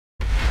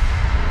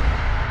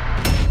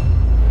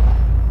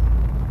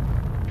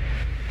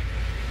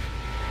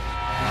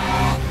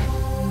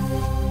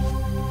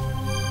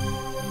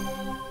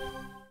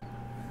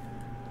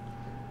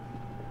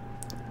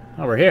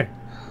we're here.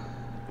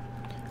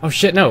 Oh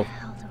shit, no.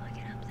 How do I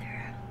get up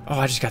there? Oh,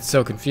 I just got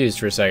so confused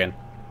for a second.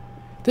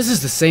 This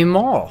is the same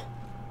mall.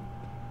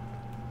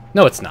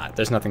 No, it's not.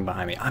 There's nothing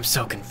behind me. I'm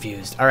so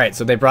confused. Alright,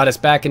 so they brought us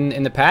back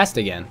in the past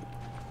again.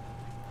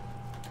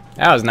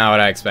 That was not what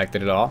I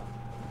expected at all.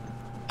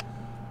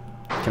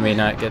 Can we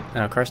not get...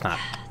 No, of course not.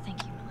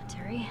 Thank you,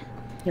 military.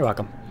 You're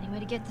welcome. Any way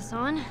to get this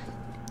on?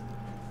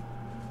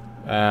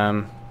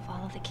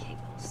 Follow the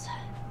cables.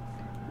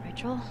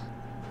 Rachel?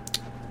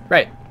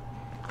 Right.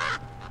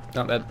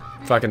 No, that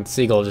fucking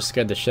seagull just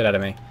scared the shit out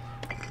of me.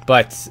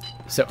 But,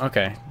 so,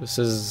 okay. This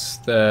is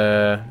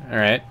the...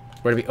 Alright.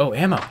 Where do we... Oh,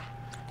 ammo.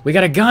 We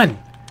got a gun!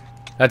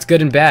 That's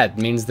good and bad.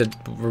 Means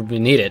that we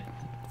need it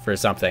for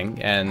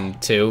something. And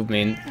two,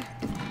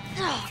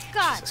 Oh,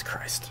 God! Jesus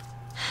Christ.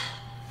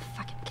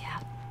 Fucking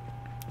cat.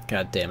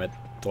 God damn it.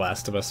 The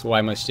Last of Us.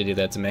 Why must you do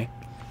that to me?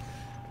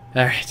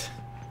 Alright.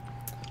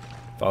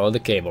 Follow the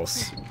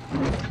cables.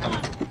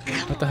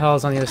 What the hell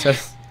is on the other side?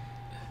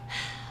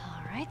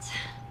 Alright.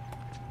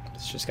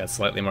 This just got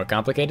slightly more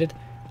complicated.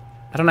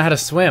 I don't know how to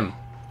swim.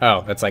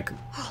 Oh, that's like...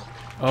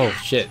 Oh,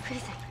 shit.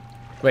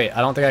 Wait,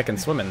 I don't think I can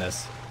swim in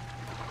this.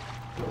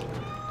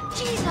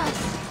 Jesus! Are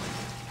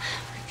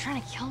you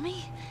trying to kill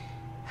me?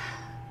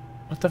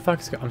 What the fuck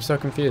is I'm so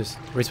confused.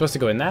 Are we supposed to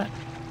go in that?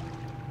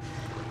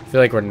 I feel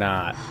like we're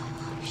not.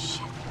 Oh,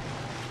 shit.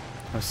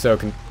 I'm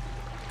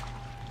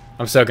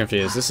so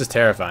confused. This is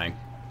terrifying.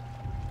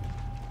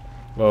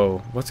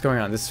 Whoa, what's going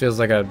on? This feels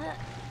like a...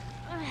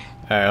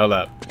 Alright, hold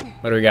up.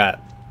 What do we got?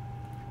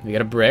 We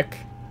got a brick.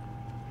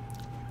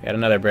 We got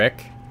another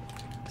brick.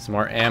 Some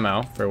more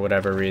ammo, for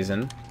whatever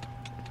reason.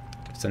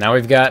 So now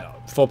we've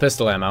got full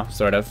pistol ammo,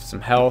 sort of.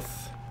 Some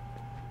health.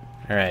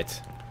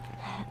 Alright.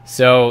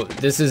 So,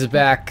 this is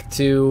back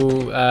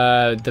to,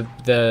 I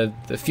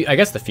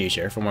guess the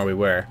future, from where we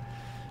were.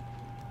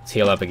 Let's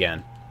heal up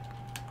again.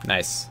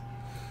 Nice.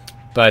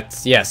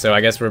 But, yeah, so I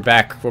guess we're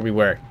back where we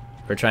were.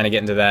 We're trying to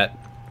get into that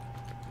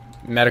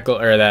medical,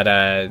 or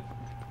that,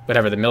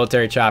 whatever, the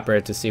military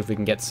chopper to see if we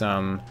can get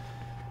some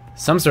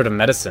sort of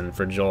medicine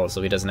for Joel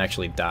so he doesn't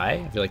actually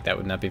die. I feel like that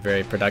would not be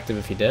very productive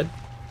if he did,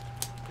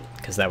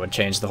 because that would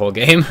change the whole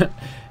game.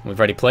 We've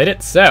already played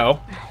it,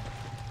 so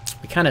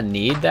we kind of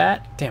need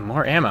that. Damn,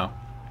 more ammo.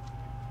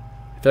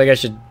 I feel like I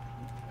should...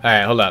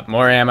 Alright, hold up.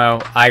 More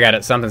ammo. I got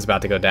it. Something's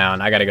about to go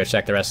down. I gotta go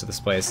check the rest of this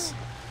place.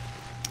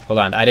 Hold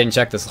on. I didn't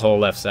check this whole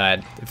left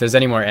side. If there's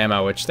any more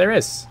ammo, which there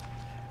is,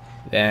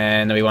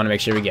 then we want to make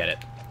sure we get it.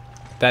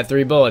 That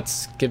 3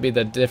 bullets could be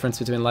the difference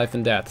between life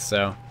and death,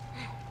 so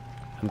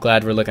I'm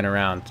glad we're looking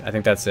around. I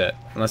think that's it.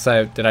 Unless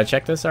did I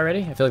check this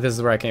already? I feel like this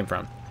is where I came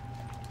from.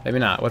 Maybe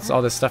not. What's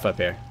all this stuff up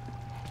here?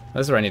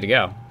 This is where I need to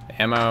go.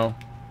 Ammo.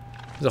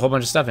 There's a whole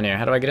bunch of stuff in here.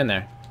 How do I get in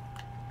there?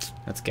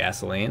 That's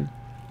gasoline.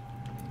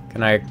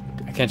 Can I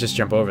can't just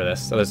jump over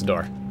this. Oh, there's a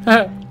door.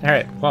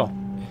 Alright, well.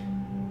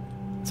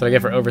 That's what I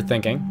get for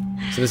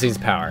overthinking. So this needs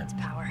power. It's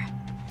power.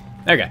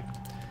 Okay.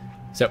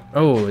 So,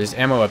 oh, there's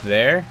ammo up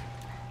there.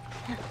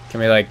 Can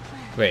we, like,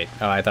 wait.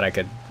 Oh, I thought I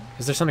could.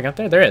 Is there something up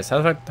there? There is.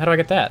 How do I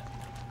get that?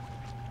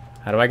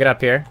 How do I get up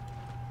here?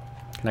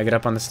 Can I get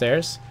up on the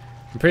stairs?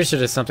 I'm pretty sure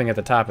there's something at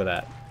the top of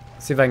that.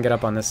 Let's see if I can get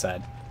up on this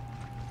side.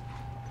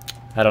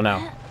 I don't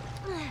know.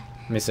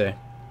 Let me see.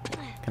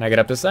 Can I get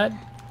up this side?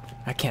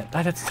 I can't.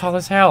 That's tall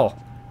as hell.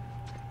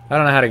 I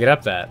don't know how to get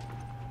up that.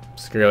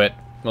 Screw it.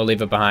 We'll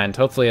leave it behind.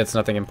 Hopefully it's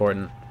nothing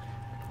important.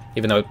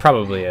 Even though it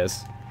probably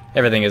is.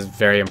 Everything is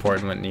very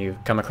important when you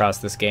come across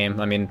this game.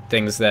 I mean,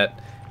 things that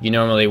you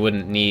normally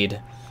wouldn't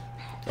need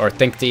or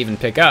think to even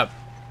pick up,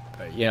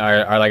 you know,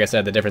 are like I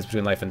said, the difference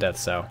between life and death,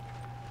 so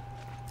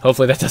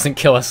hopefully that doesn't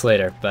kill us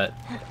later, but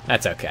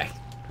that's okay.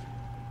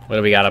 What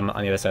do we got on the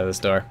other side of this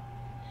door?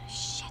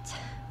 Shit.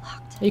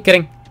 Locked. Are you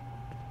kidding?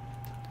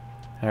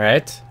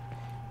 Alright.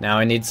 Now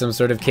I need some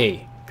sort of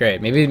key.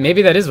 Great.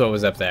 Maybe that is what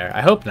was up there.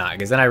 I hope not,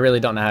 because then I really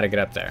don't know how to get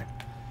up there.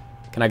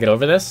 Can I get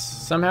over this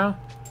somehow?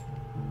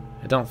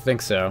 I don't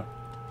think so.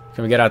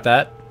 Can we get out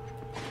that?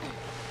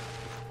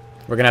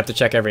 We're gonna have to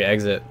check every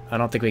exit. I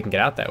don't think we can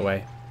get out that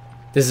way.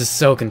 This is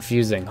so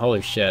confusing.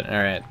 Holy shit.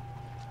 Alright.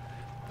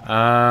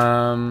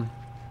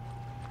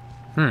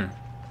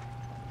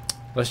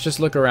 Let's just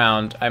look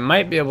around. I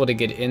might be able to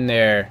get in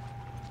there,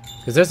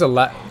 because there's a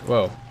lot.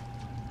 Whoa.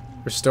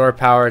 Restore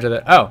power to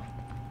the... Oh!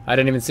 I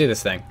didn't even see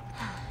this thing.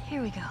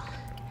 Here we go.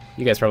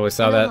 You guys probably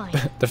saw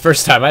that the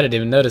first time. I didn't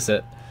even notice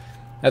it.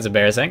 That's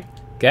embarrassing.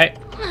 Okay.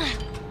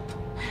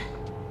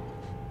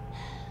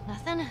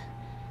 Nothing?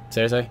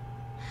 Seriously?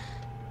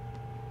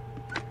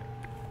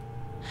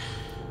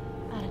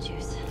 Out of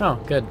juice. Oh,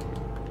 good.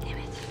 Damn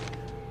it.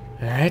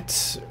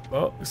 Alright.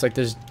 Well, looks like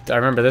there's... I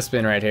remember this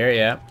being right here,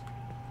 yeah.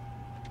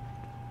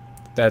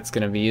 That's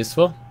gonna be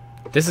useful.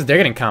 They're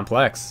getting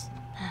complex.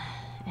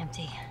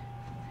 Empty.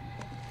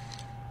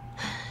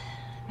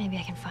 Maybe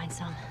I can find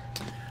some.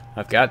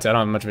 I've got to. I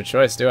don't have much of a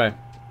choice, do I?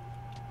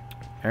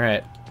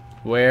 Alright.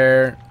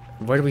 Where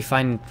do we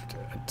find...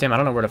 Tim, I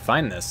don't know where to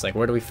find this. Like,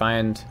 where do we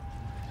find...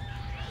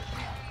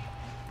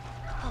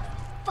 Oh,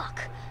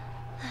 fuck.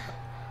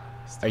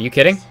 Are you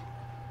kidding?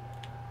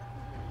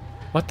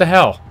 What the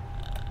hell?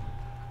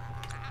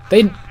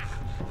 They...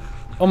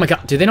 Oh my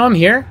god. Do they know I'm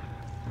here?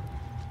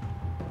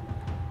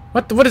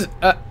 What is...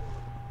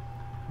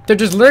 They're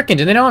just lurking.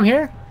 Do they know I'm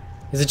here?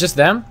 Is it just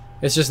them?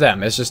 It's just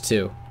them. It's just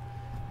two.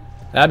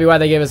 That'd be why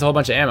they gave us a whole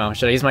bunch of ammo.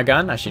 Should I use my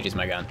gun? I should use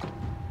my gun.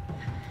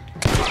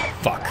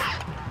 Fuck.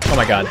 Oh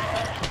my god.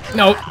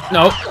 No,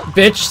 no.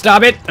 Bitch,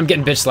 stop it. I'm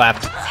getting bitch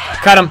slapped.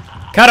 Cut him.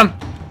 Cut him.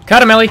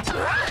 Cut him, Ellie.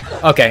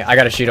 Okay, I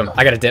gotta shoot him.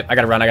 I gotta dip. I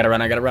gotta run. I gotta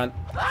run. I gotta run.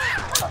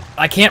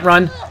 I can't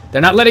run.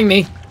 They're not letting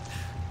me.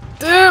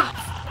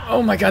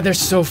 Oh my god, they're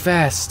so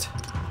fast.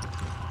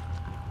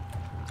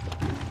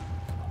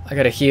 I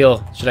gotta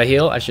heal. Should I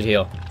heal? I should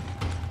heal.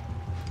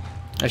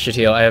 I should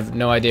heal. I have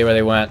no idea where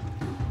they went.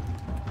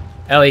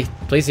 Ellie,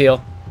 please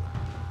heal.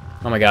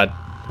 Oh my god.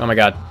 Oh my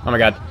god. Oh my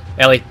god.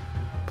 Ellie.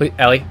 Please,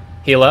 Ellie,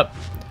 heal up.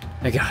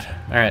 Oh my god.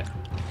 Alright.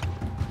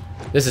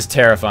 This is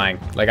terrifying.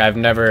 Like, I've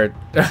never...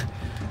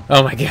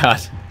 Oh my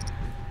god.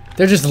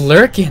 They're just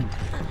lurking.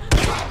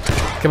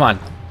 Come on.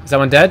 Is that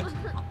one dead?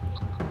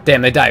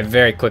 Damn, they died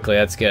very quickly.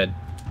 That's good.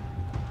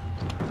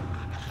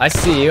 I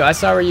see you. I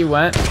saw where you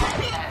went.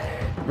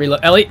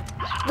 Reload. Ellie!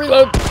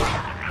 Reload!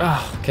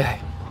 Oh, okay.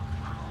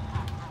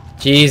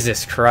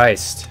 Jesus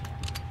Christ.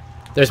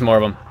 There's more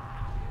of them.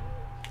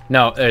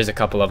 No, there's a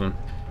couple of them.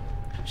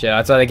 Shit,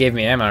 that's why they gave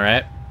me ammo,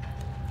 right?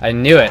 I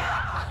knew it.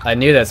 I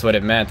knew that's what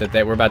it meant, that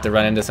they were about to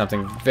run into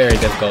something very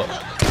difficult.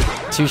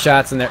 2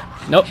 shots in there.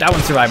 Nope, that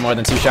one survived more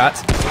than 2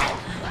 shots.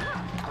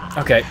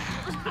 Okay.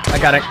 I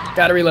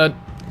gotta reload.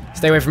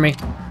 Stay away from me.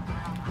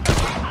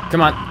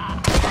 Come on.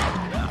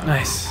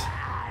 Nice.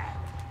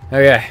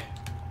 Okay.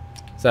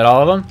 Is that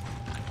all of them?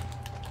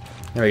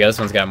 There we go, this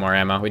one's got more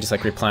ammo. We just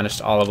like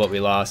replenished all of what we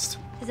lost.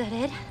 Is that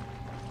it?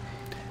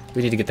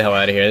 We need to get the hell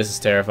out of here. This is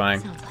terrifying.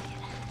 Sounds like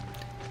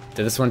it.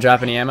 Did this one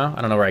drop any ammo? I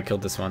don't know where I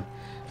killed this one.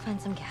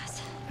 Find some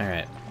gas.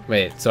 Alright.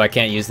 Wait, so I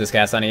can't use this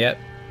gas on it yet?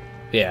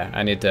 Yeah,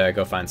 I need to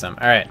go find some.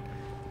 Alright.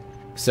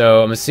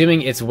 So I'm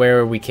assuming it's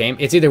where we came.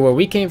 It's either where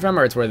we came from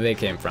or it's where they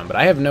came from. But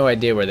I have no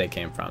idea where they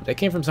came from. They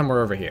came from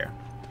somewhere over here.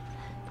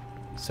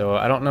 So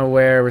I don't know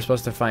where we're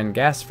supposed to find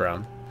gas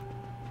from.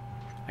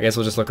 I guess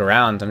we'll just look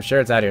around. I'm sure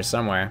it's out here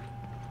somewhere.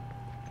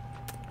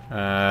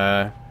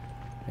 I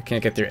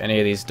can't get through any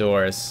of these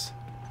doors.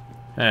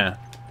 Huh.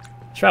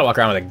 Try to walk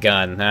around with a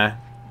gun, huh?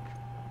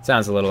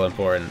 Sounds a little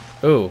important.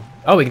 Ooh.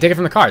 Oh, we can take it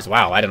from the cars.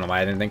 Wow, I don't know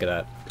why I didn't think of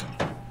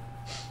that.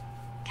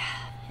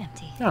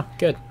 Empty. Oh,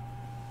 good.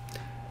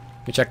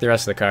 We check the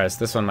rest of the cars.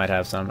 This one might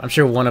have some. I'm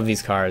sure one of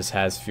these cars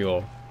has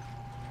fuel.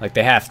 Like,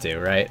 they have to,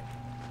 right?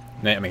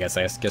 I mean, I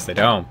guess they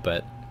don't,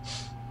 but...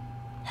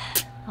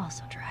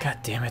 Also dry. God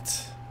damn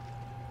it.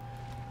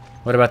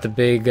 What about the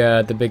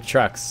big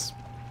trucks?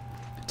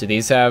 Do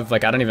these have,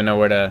 like, I don't even know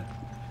where to...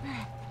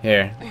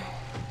 Here.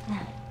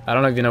 I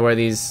don't even know where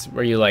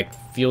you, like,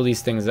 fuel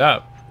these things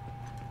up.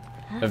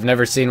 I've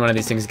never seen one of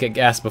these things get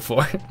gas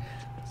before.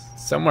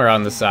 Somewhere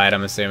on the side,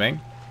 I'm assuming.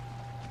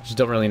 Just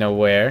don't really know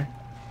where.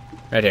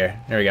 Right here.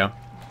 There we go.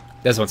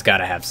 This one's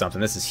gotta have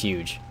something. This is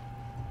huge.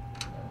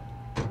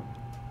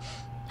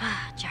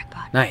 Ah,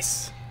 jackpot.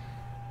 Nice.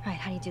 Right,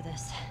 how do you do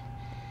this?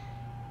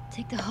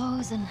 Take the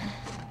hose and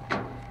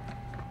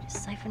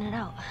just siphon it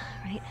out,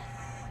 right?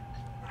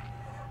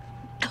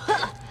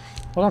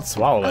 Well, don't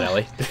swallow it,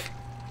 Ellie.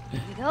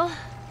 Here we go.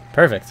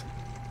 Perfect.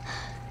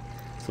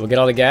 So we'll get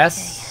all the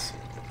gas.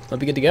 We'll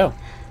be good to go.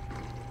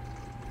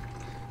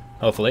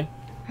 Hopefully.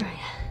 Alright.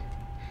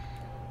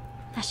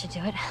 That should do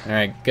it.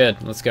 Alright,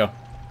 good. Let's go.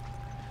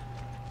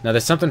 Now,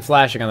 there's something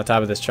flashing on the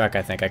top of this truck,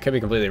 I think. I could be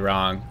completely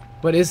wrong.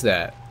 What is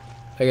that?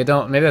 Like, I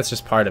don't... Maybe that's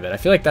just part of it. I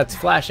feel like that's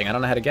flashing. I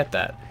don't know how to get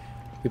that.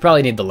 We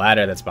probably need the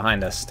ladder that's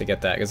behind us to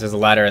get that, because there's a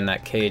ladder in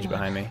that cage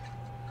behind me.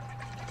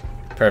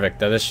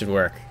 Perfect. Now, this should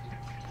work.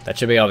 That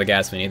should be all the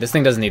gas we need. This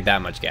thing doesn't need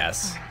that much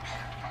gas.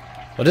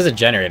 Well, it is a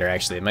generator,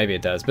 actually. Maybe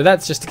it does. But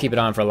that's just to keep it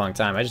on for a long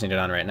time. I just need it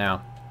on right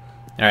now.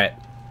 Alright.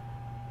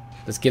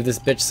 Let's give this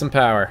bitch some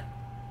power.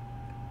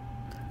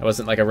 That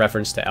wasn't like a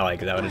reference to Ellie,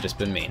 because that would have just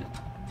been mean.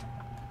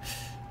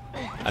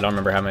 I don't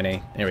remember how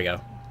many... Here we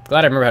go.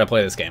 Glad I remember how to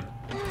play this game.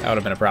 That would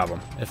have been a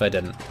problem if I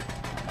didn't.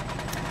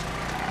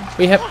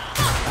 We have...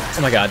 Oh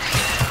my god.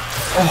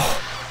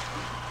 Oh.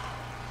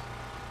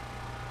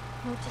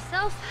 Note to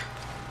self,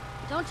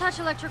 don't touch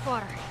electric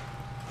water.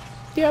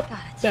 Yep,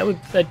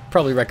 I'd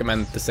probably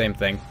recommend the same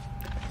thing.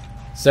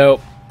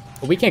 So,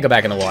 we can't go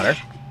back in the water.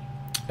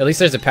 At least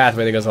there's a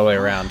pathway that goes all the way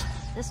around.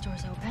 This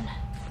door's open.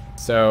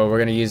 So, we're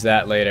gonna use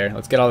that later.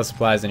 Let's get all the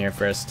supplies in here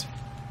first.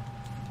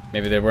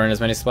 Maybe there weren't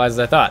as many supplies as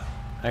I thought.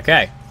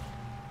 Okay.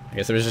 I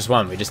guess there was just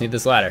one. We just need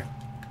this ladder.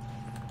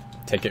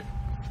 Take it.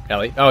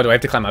 Ellie. Oh, do I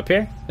have to climb up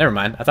here? Never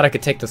mind. I thought I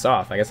could take this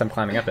off. I guess I'm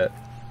climbing up it.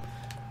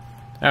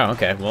 Oh,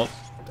 okay. Well,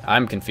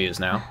 I'm confused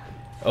now.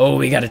 Oh,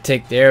 we gotta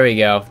take... There we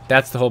go.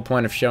 That's the whole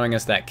point of showing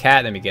us that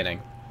cat in the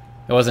beginning.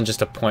 It wasn't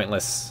just a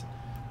pointless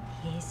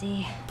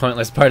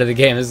part of the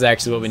game. This is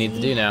actually what we need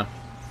to do now.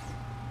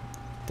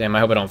 Damn, I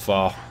hope I don't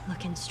fall.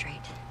 Looking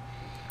straight.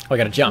 Oh, I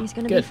gotta jump. He's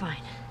gonna Good. be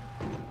fine.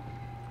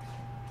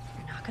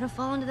 You're not gonna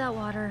fall into that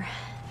water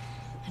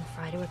and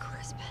fry to a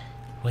crisp.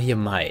 Well, you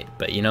might,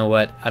 but you know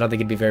what? I don't think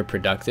it'd be very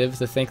productive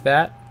to think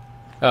that.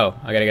 Oh,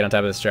 I gotta get on top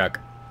of this truck.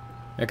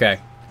 Okay.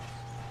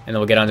 And then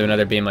we'll get onto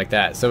another beam like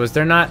that. So is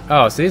there not...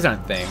 Oh, so these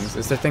aren't things.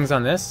 Is there things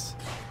on this?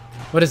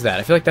 What is that?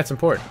 I feel like that's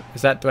important.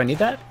 Is that... Do I need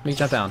that? Let me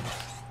jump down.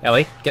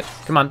 Ellie, get...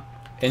 Come on.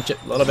 Inch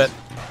it a little bit.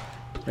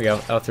 There we go.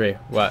 L3.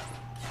 What?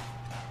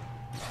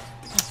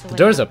 The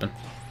door's open.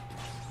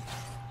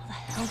 How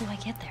the hell do I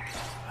get there?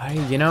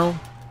 You know...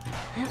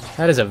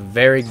 That is a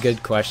very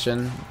good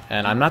question.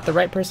 And I'm not the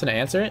right person to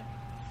answer it.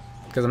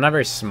 Because I'm not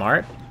very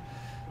smart.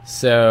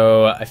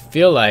 So, I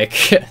feel like...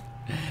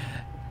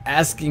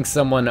 asking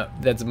someone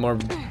that's more...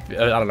 I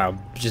don't know.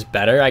 Just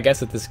better, I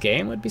guess, at this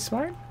game would be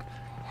smart?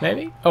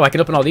 Maybe? Oh, I can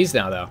open all these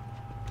now, though.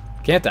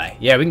 Can't I?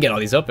 Yeah, we can get all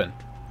these open.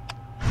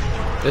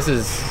 This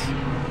is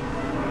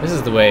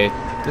the way.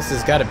 This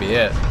has got to be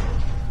it.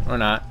 Or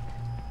not.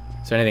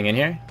 Is there anything in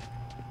here?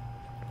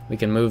 We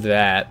can move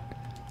that.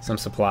 Some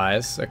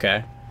supplies.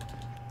 Okay.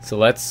 So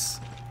let's...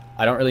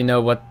 I don't really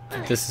know what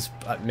this is.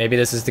 Maybe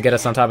this is to get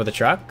us on top of the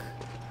truck?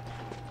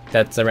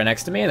 That's right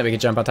next to me, and then we can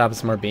jump on top of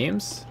some more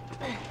beams?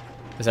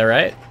 Is that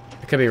right?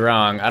 I could be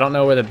wrong. I don't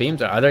know where the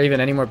beams are. Are there even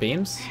any more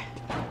beams?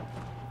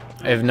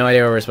 I have no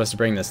idea where we're supposed to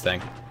bring this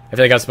thing. I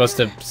feel like I was supposed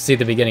to see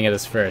the beginning of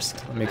this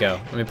first. Let me go.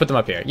 Let me put them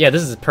up here. Yeah,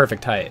 this is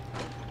perfect height.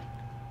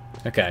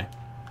 Okay.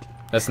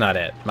 That's not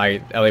it.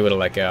 My Ellie would have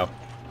let go.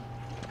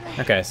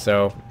 Okay,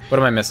 so what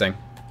am I missing?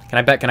 Can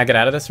I get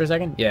out of this for a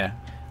second? Yeah.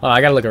 Oh,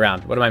 I gotta look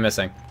around. What am I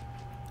missing?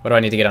 What do I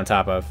need to get on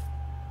top of?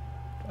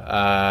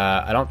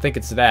 I don't think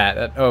it's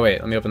that. Oh wait,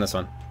 let me open this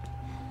one.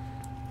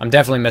 I'm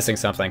definitely missing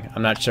something.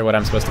 I'm not sure what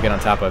I'm supposed to get on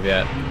top of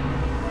yet.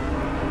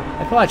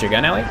 I pull out your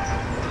gun, Ellie.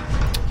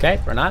 Okay,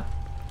 or not.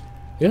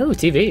 Ooh,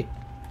 TV.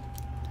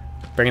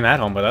 Bringing that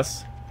home with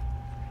us.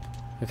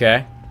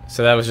 Okay,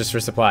 so that was just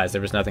for supplies.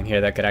 There was nothing here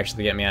that could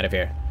actually get me out of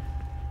here.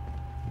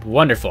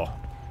 Wonderful.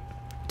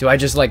 Do I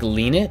just, like,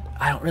 lean it?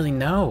 I don't really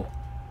know.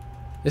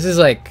 This is,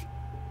 like...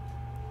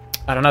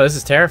 I don't know, this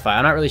is terrifying.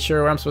 I'm not really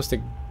sure where I'm supposed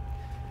to...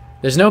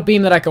 There's no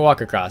beam that I can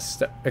walk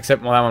across.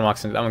 Except, well,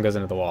 that one goes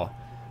into the wall.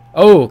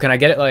 Oh, can I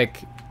get it,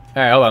 like...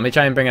 Alright, hold on, let me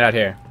try and bring it out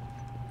here.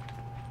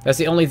 That's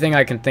the only thing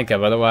I can think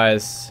of,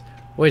 otherwise...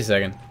 Wait a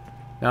second.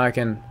 Now I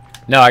can...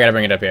 No, I gotta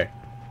bring it up here.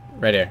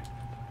 Right here.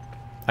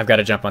 I've got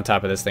to jump on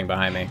top of this thing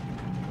behind me.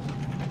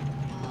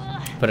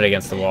 Put it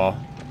against the wall.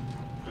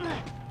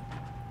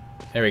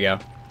 There we go.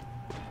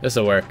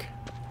 This'll work.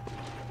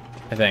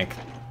 I think.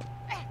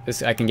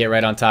 This, I can get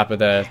right on top of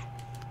the...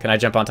 Can I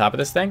jump on top of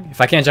this thing?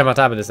 If I can't jump on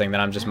top of this thing,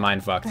 then I'm just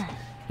mind fucked.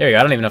 Here we go,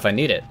 I don't even know if I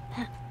need it.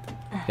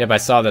 Yep, I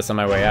saw this on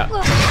my way out.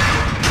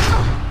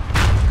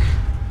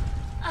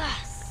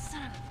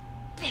 Son of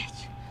a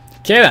bitch.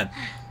 Okay then.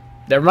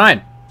 Never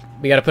mind.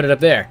 We gotta put it up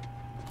there.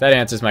 That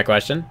answers my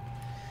question.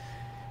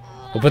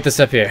 We'll put this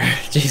up here.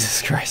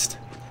 Jesus Christ.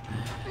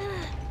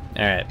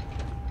 Alright.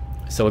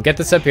 So we'll get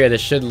this up here.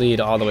 This should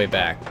lead all the way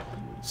back.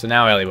 So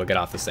now Ellie will get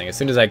off this thing. As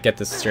soon as I get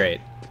this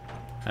straight.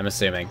 I'm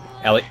assuming.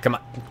 Ellie, come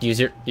on. Use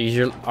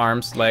your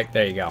arms, leg.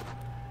 There you go.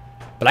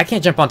 But I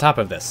can't jump on top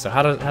of this. So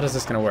how does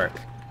this gonna work?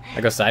 I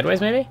go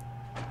sideways maybe?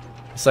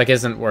 This like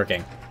isn't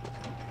working.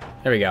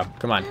 There we go.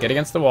 Come on, get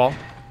against the wall.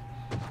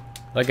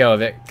 Let go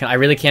of it. I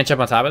really can't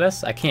jump on top of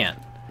this? I can't.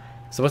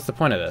 So what's the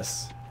point of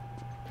this?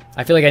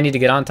 I feel like I need to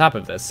get on top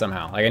of this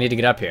somehow. Like I need to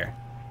get up here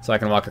so I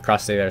can walk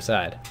across to the other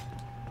side.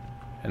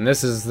 And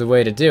this is the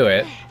way to do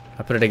it.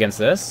 I put it against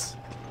this.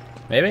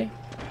 Maybe?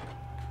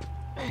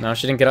 No,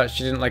 she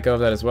didn't let go of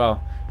that as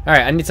well.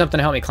 Alright, I need something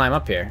to help me climb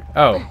up here.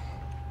 Oh.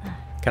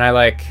 Can I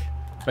like...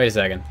 Wait a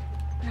second.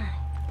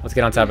 Let's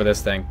get on top of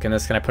this thing. Can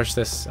I push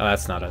this? Oh,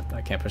 that's not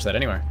I can't push that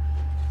anywhere.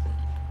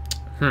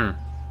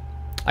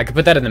 I could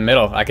put that in the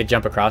middle. I could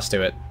jump across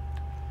to it.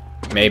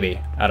 Maybe.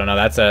 I don't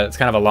know. It's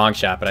kind of a long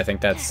shot, but I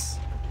think this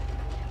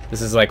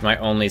is like my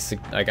only,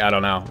 like, I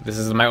don't know. This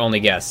is my only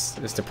guess,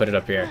 is to put it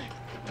up here.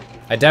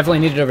 I definitely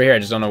need it over here. I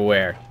just don't know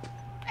where.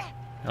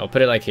 I'll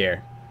put it like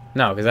here.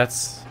 No, because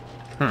that's,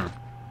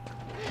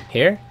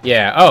 Here?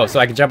 Yeah. Oh, so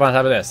I can jump on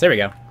top of this. There we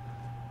go.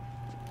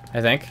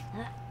 I think.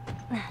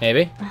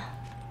 Maybe.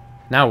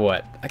 Now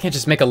what? I can't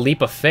just make a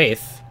leap of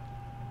faith.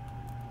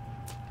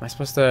 Am I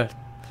supposed to...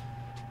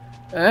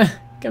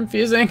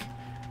 confusing.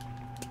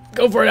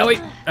 Go for it, Ellie.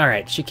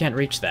 Alright, she can't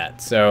reach that.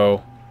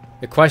 So,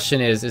 the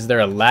question is there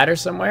a ladder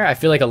somewhere? I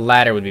feel like a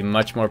ladder would be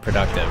much more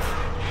productive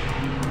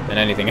than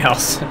anything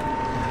else.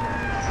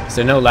 Is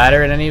there no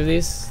ladder in any of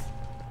these?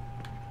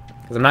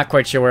 Because I'm not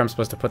quite sure where I'm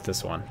supposed to put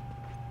this one.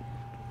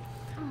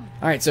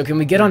 Alright, so can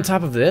we get on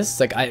top of this?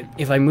 Like,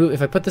 if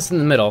I put this in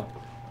the middle,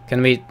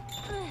 can we...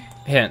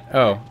 Hint.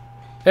 Oh.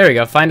 There we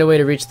go. Find a way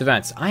to reach the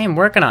vents. I am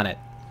working on it.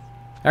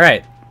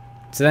 Alright.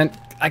 So then,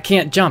 I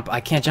can't jump. I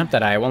can't jump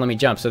that high. It won't let me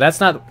jump. So that's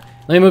not...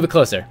 Let me move it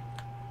closer.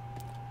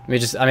 Let me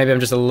just... Maybe I'm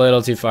just a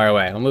little too far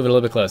away. I'll move it a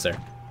little bit closer.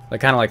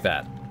 Like, kind of like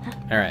that.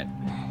 Alright.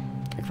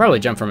 I could probably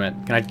jump from it.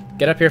 Can I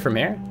get up here from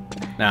here?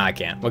 Nah, I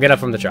can't. We'll get up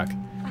from the truck.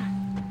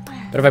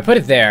 But if I put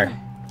it there,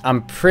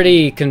 I'm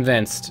pretty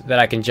convinced that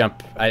I can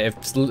jump...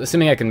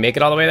 assuming I can make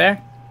it all the way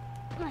there?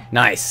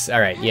 Nice.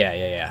 Alright,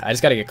 yeah. I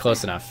just gotta get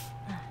close enough.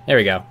 There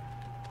we go.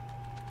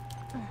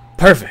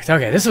 Perfect.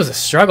 Okay, this was a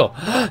struggle.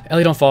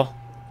 Ellie, don't fall.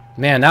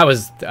 Man, that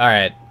was...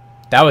 Alright.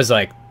 That was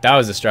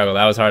a struggle.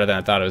 That was harder than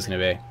I thought it was going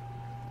to be.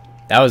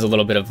 That was a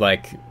little bit of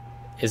like,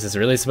 is this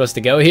really supposed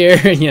to go here?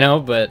 You know,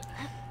 but...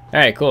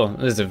 Alright, cool.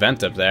 There's a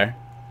vent up there.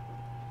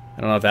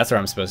 I don't know if that's where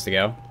I'm supposed to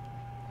go.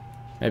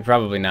 Maybe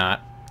probably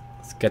not.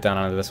 Let's get down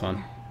onto this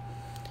one.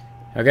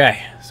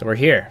 Okay, so we're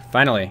here.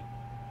 Finally.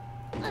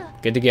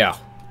 Good to go.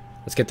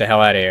 Let's get the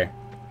hell out of here.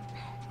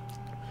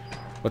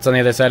 What's on the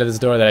other side of this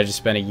door that I just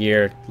spent a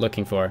year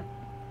looking for?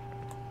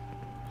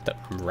 The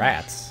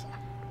rats.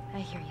 I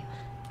hear you.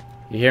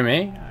 You hear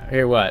me? I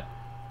hear what?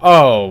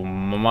 Oh,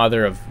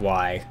 mother of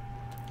why?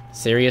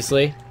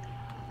 Seriously?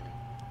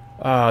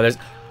 Oh, there's...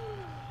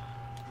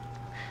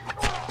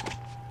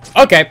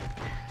 Okay.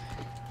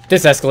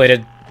 This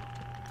escalated.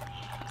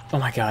 Oh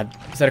my god.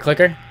 Is that a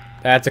clicker?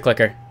 That's a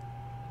clicker.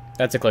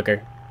 That's a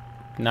clicker.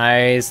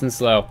 Nice and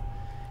slow.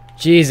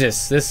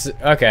 Jesus, this...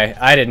 Okay,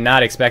 I did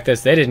not expect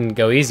this. They didn't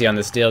go easy on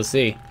this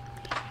DLC.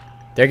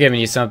 They're giving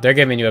you something. They're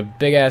giving you a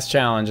big-ass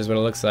challenge is what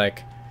it looks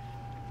like.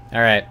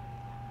 Alright.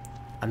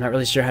 I'm not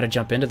really sure how to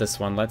jump into this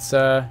one. Let's,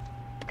 I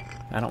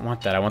don't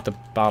want that. I want the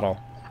bottle.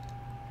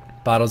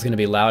 Bottle's gonna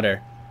be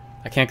louder.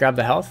 I can't grab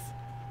the health?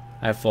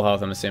 I have full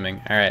health, I'm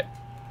assuming. Alright.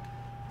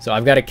 So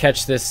I've got to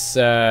catch this,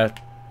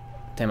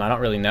 Damn, I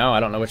don't really know. I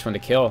don't know which one to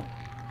kill.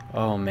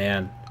 Oh,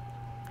 man.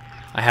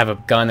 I have a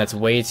gun that's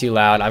way too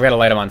loud. I've got to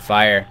light them on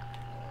fire.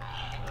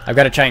 I've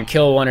got to try and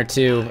kill one or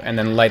two and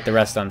then light the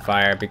rest on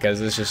fire because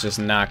this is just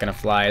not going to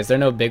fly. Is there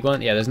no big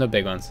one? Yeah, there's no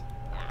big ones.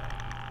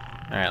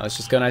 Alright, let's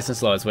just go nice and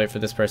slow. Let's wait for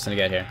this person to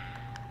get here.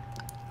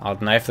 I'll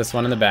knife this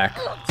one in the back.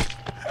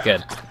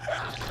 Good.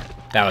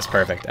 That was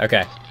perfect.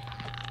 Okay.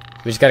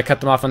 We just got to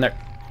cut them off on their...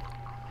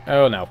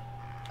 Oh, no.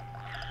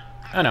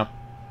 Oh, no.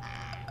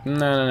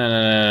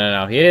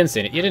 No. You didn't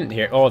see it. You didn't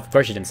hear... Oh, of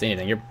course you didn't see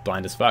anything. You're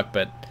blind as fuck,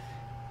 but...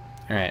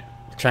 Alright.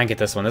 Try and get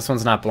this one. This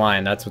one's not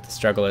blind. That's what the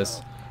struggle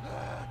is.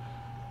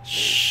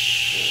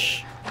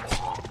 Shh.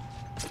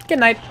 Good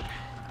night.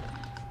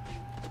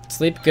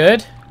 Sleep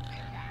good.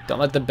 Don't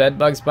let the bed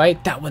bugs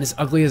bite. That one is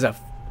ugly as a...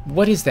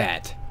 What is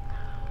that?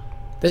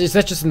 Is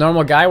that just a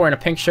normal guy wearing a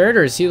pink shirt,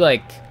 or is he,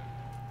 like,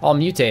 all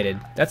mutated?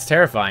 That's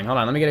terrifying. Hold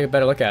on, let me get a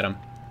better look at him.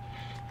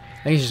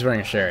 I think he's just wearing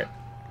a shirt.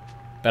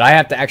 But I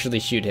have to actually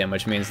shoot him,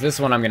 which means this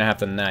one I'm going to have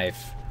to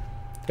knife.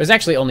 There's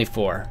actually only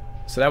 4.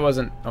 So that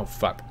wasn't... Oh,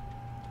 fuck.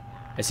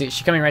 Is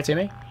she coming right to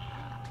me?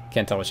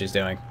 Can't tell what she's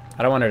doing.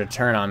 I don't want her to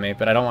turn on me,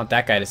 but I don't want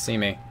that guy to see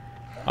me.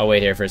 I'll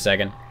wait here for a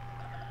second.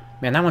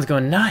 Man, that one's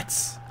going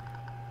nuts.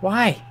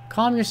 Why?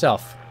 Calm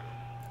yourself.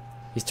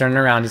 He's turning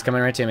around. He's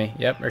coming right to me.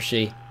 Yep, or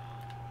she.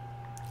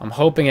 I'm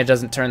hoping it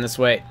doesn't turn this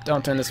way.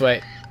 Don't turn this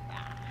way.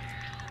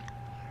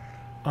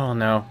 Oh,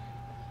 no.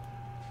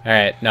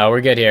 Alright, no,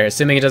 we're good here.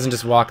 Assuming it doesn't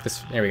just walk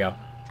this... There we go.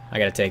 I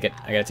gotta take it.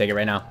 I gotta take it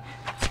right now.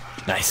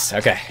 Nice,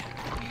 okay.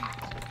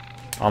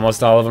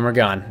 Almost all of them are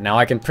gone. Now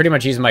I can pretty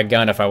much use my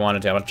gun if I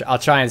wanted to. I'll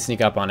try and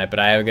sneak up on it, but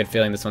I have a good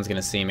feeling this one's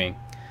gonna see me.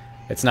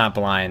 It's not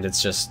blind,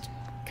 it's just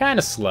kind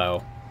of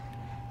slow.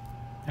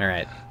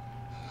 Alright.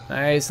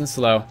 Nice and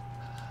slow.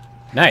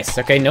 Nice,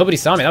 okay, nobody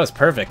saw me. That was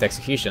perfect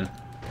execution.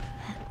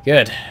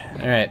 Good.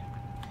 Alright.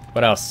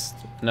 What else?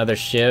 Another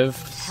shiv.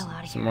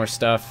 Some more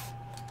stuff.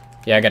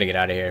 Yeah, I gotta get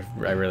out of here.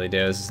 I really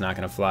do. This is not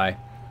gonna fly.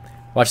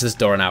 Watch this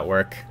door not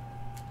work.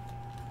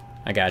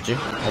 I got you.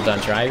 Hold on,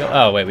 triangle.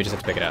 Oh, wait, we just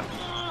have to pick it up.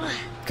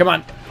 Come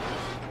on.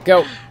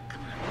 Go.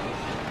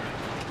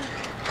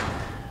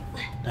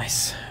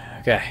 Nice.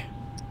 Okay.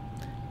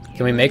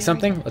 Can we make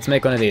something? Let's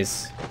make one of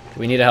these.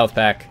 We need a health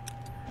pack.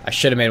 I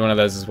should have made one of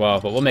those as well,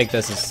 but we'll make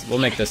this. We'll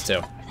make this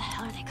too. Where the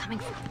hell are they coming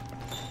from?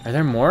 Are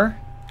there more?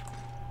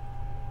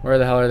 Where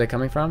the hell are they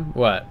coming from?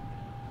 What?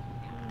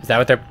 Is that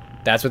what they're...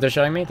 That's what they're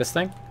showing me? This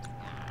thing?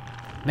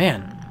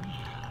 Man.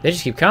 They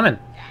just keep coming.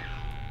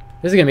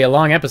 This is going to be a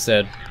long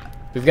episode.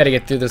 We've got to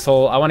get through this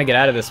whole... I want to get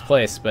out of this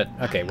place, but...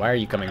 Okay, why are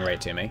you coming right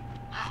to me?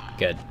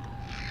 Good.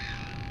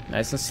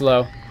 Nice and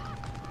slow.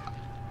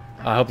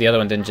 I hope the other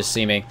one didn't just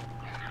see me.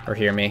 Or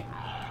hear me.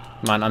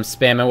 Come on, I'm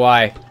spamming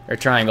Y. Or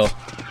triangle.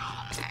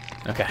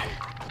 Okay.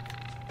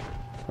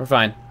 We're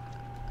fine.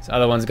 This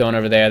other one's going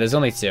over there. There's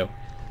only 2.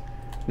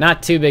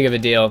 Not too big of a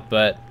deal,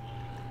 but...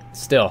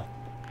 Still.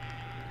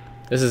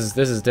 This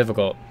is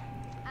difficult.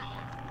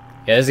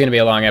 Yeah, this is gonna be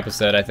a long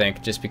episode, I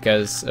think, just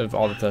because of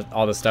all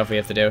the stuff we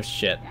have to do.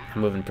 Shit, I'm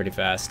moving pretty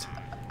fast.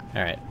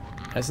 All right,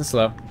 nice and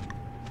slow.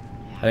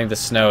 I think the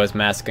snow is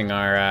masking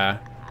our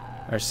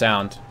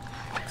sound.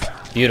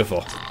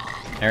 Beautiful.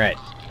 All right.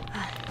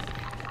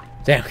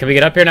 Damn, can we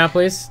get up here now,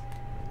 please?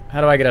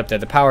 How do I get up there?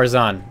 The power's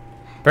on.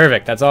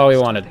 Perfect. That's all we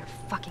wanted. Better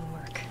fucking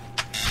work.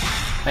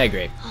 I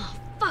agree. Oh,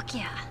 fuck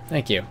yeah.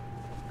 Thank you.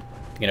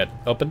 You gonna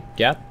open?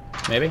 Yeah,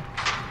 maybe.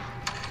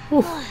 Whew.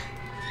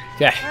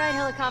 Okay. All right,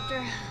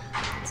 helicopter.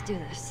 Let's do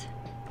this.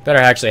 Better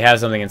actually have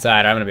something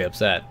inside, or I'm gonna be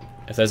upset.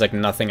 If there's like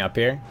nothing up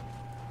here,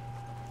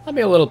 I'll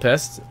be a little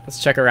pissed.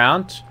 Let's check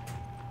around.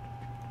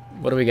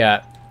 What do we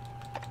got?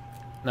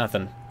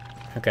 Nothing.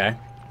 Okay.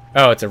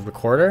 Oh, it's a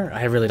recorder?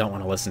 I really don't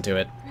want to listen to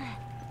it.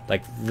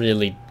 Like,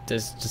 really,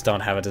 just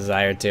don't have a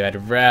desire to.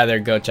 I'd rather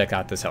go check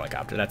out this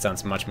helicopter. That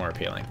sounds much more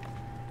appealing.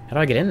 How do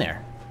I get in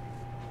there?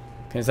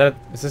 Is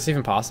this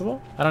even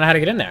possible? I don't know how to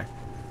get in there.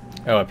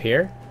 Oh, up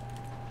here?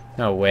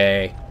 No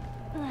way.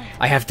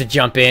 I have to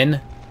jump in?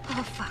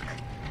 Oh, fuck.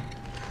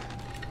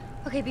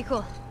 Okay, be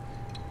cool.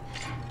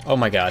 Oh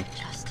my god.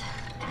 Just be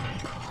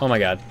cool. Oh my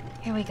god.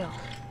 Here we go.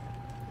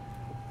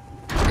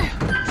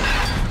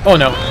 Oh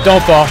no,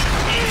 don't fall.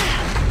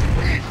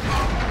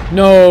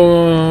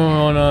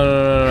 No, no, no,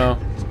 no, no.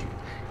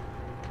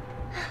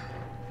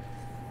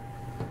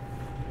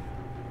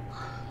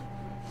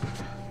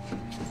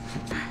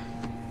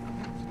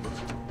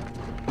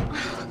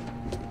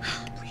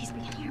 Please be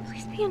in here,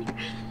 please be in here.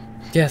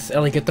 Yes,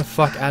 Ellie, get the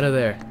fuck out of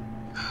there.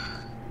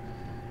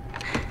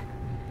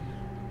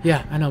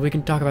 Yeah, I know, we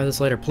can talk about this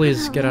later.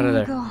 Please, get out of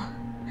there. Go.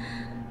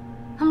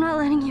 I'm not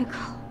letting you go.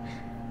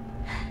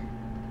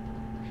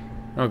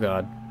 Oh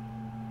god.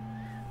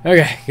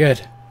 Okay,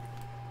 good.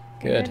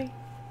 Good. Ready?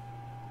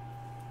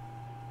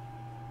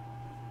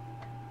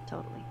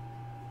 Totally.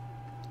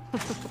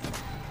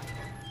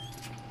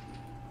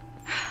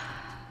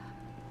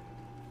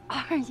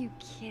 Are you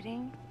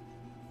kidding?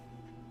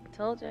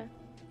 Told you.